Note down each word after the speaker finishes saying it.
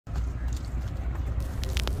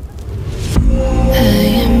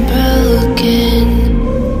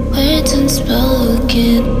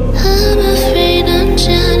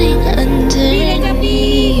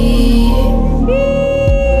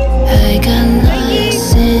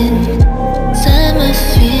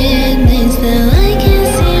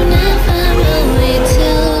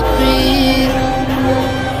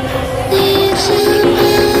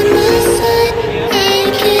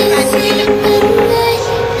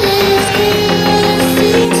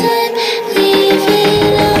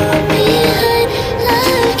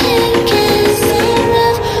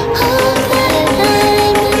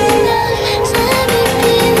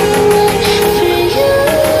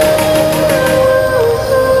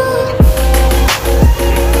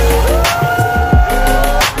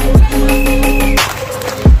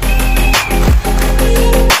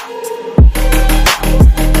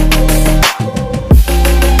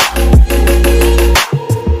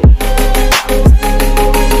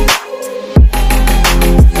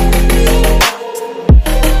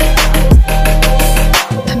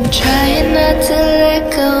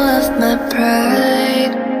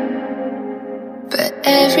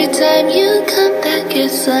time you come back,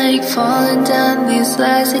 it's like falling down these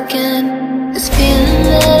lies again. This feeling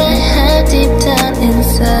that I have deep down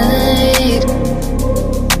inside,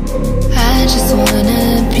 I just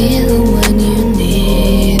wanna be the one you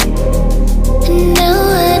need. And now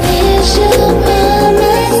I need you by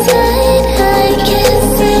my side. I can't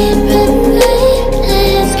sleep at night.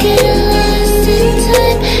 Let's get lost in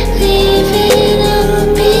time, leave it all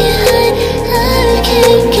behind. I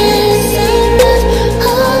can't get enough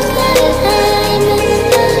of that I'm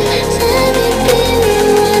enough. Let me be the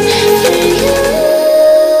one for you.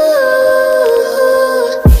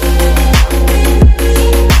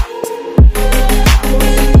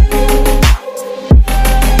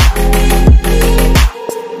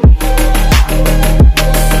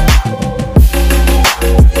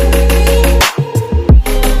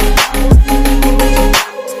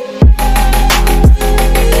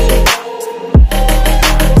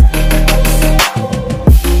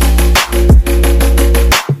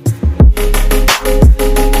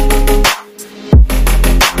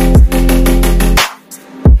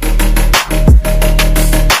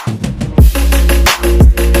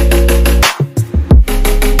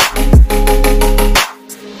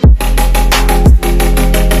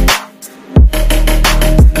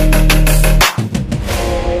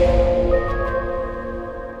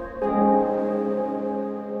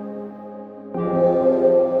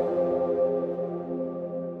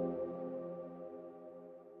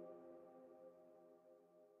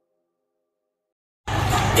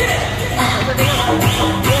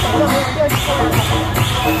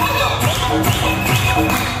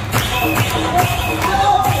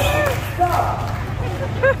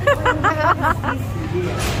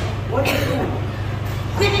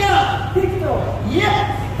 TikTok.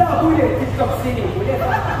 Yes. Tak boleh TikTok sini. Boleh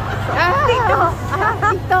tak? TikTok.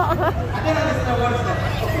 TikTok. Ada nak Star Wars tak?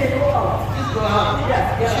 Okay, go out. Just go out.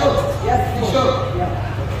 Yes. Show. Yes. Show. Yeah.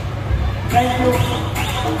 Thank you.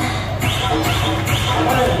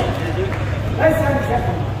 Nice and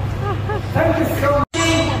gentle. Thank you so much.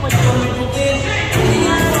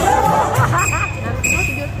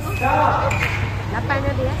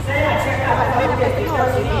 Lapangnya dia. Saya cakap apa dia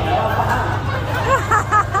TikTok sini. Awak faham?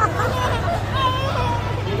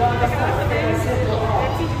 You don't understand what I said. Go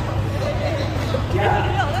out.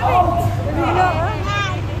 Yeah. Out.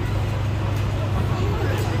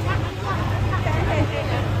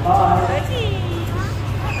 Bye.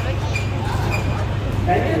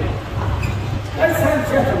 Thank you. Ladies and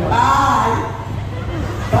gentlemen. Bye.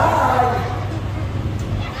 Bye.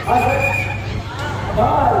 Bye.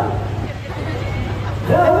 Bye.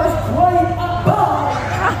 That was quite a bye.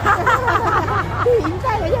 现在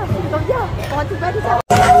我又唔咁樣，我做咩啲手？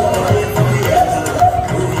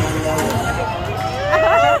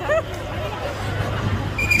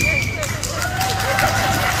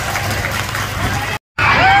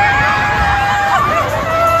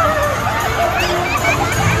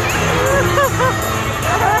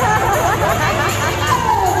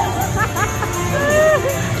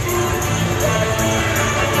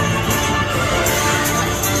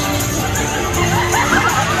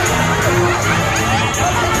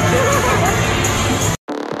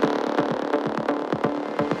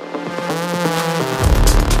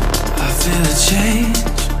 Change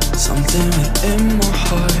something within my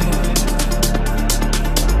heart.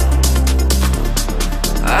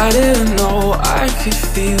 I didn't know I could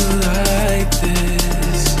feel like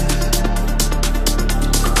this.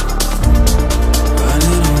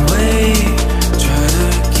 Running away, try to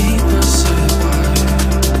keep us apart.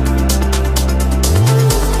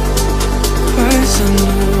 Twice I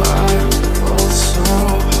knew I fought so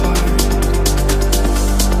hard.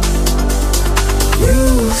 You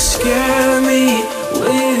scare me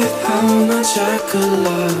with how much I could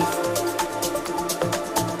love.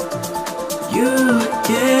 You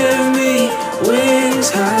give me wings,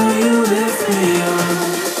 how you lift me up.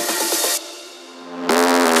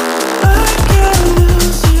 I can't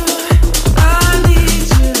lose you, I need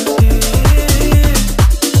you here.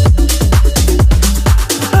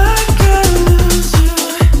 I can't lose you,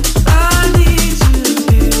 I need you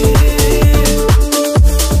here.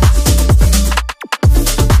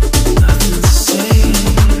 Nothing to say,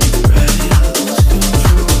 ready to lose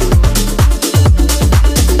control.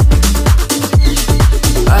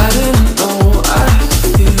 I didn't know I could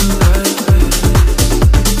feel like this.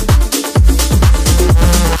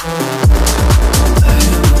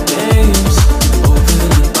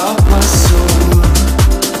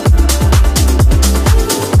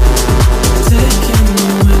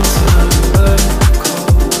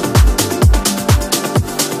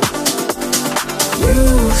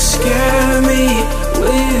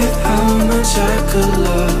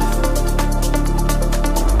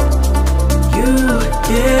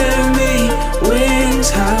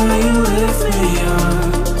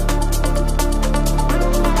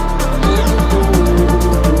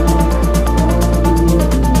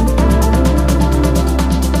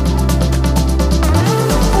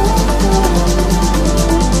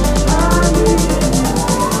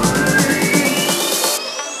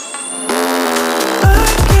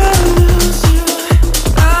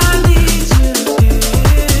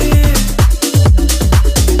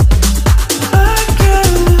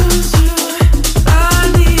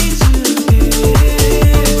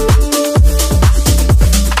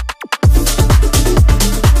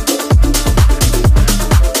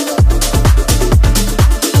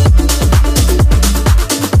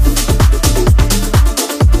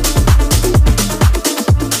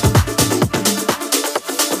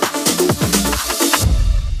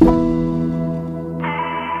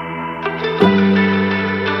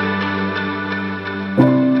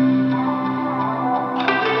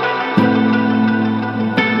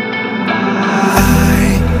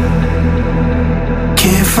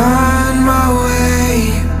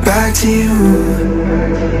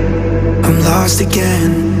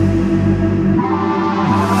 again.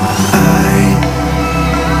 I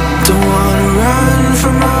don't wanna run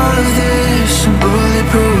from all of this. I'm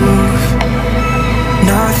bulletproof,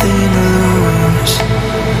 nothing to lose.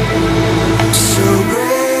 So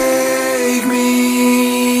break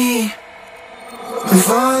me, I'm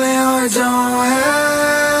falling hard, don't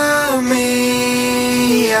help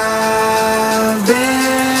me. I've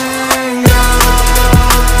been gone.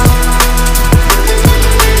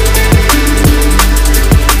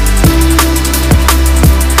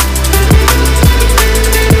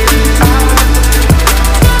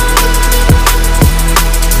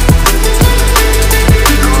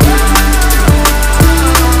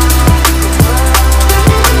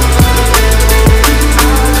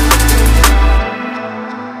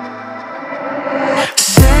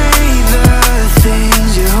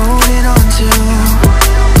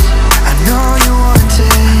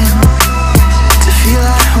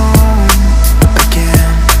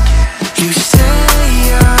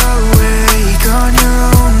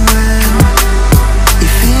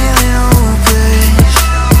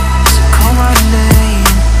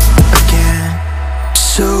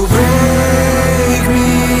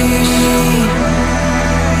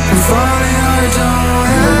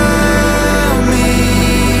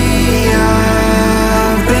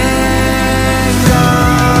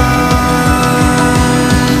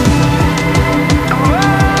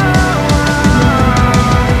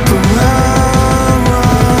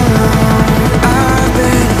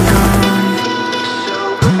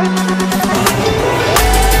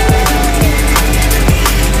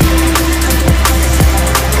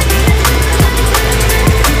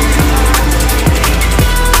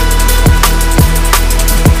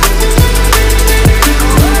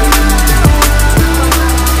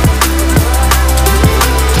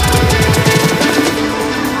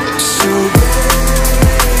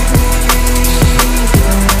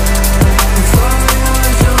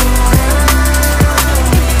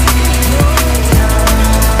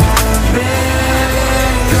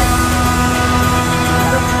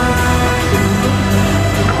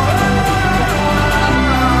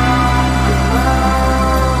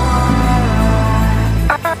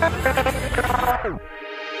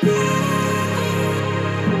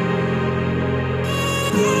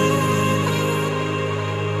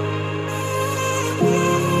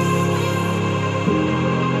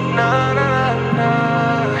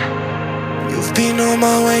 You've been on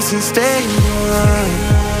my way since day one.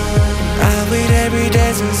 I wait every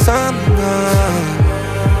day since I'm gone.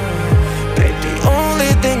 Babe, the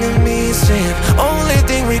only thing I'm missing, only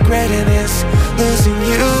thing regretting is losing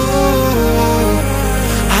you.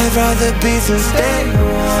 I'd rather be since day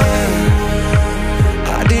one.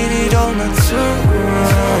 I did it all not too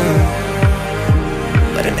wrong,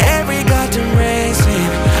 but in every goddamn racing,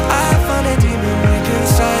 I found a demon deep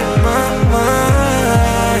inside my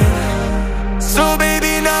mind. So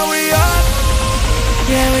baby, now we up.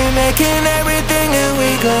 Yeah, we're making everything and we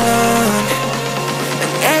gone.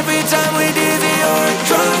 And every time we dizzy or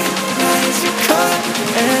drunk, eyes you cut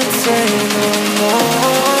and say no more.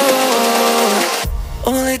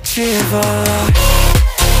 Only Chiva.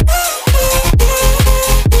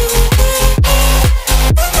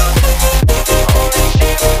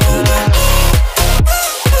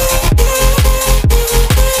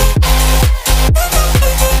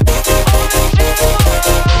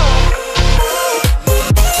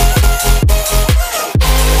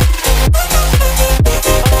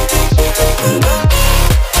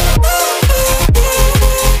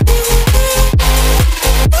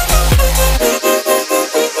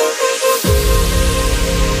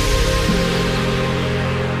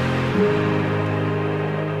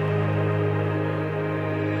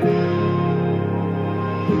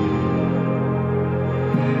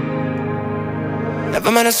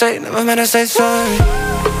 Never meant to say sorry.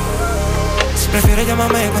 Si prefieres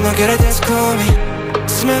llamarme cuando quieras, just call me.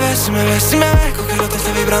 Si me ves, con que no te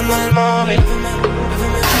esté vibrando el móvil.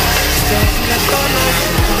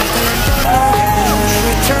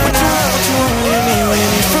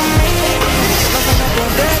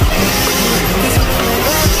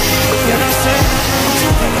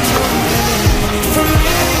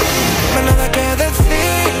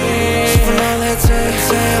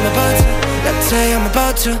 Let's say I'm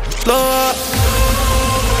about to blow up.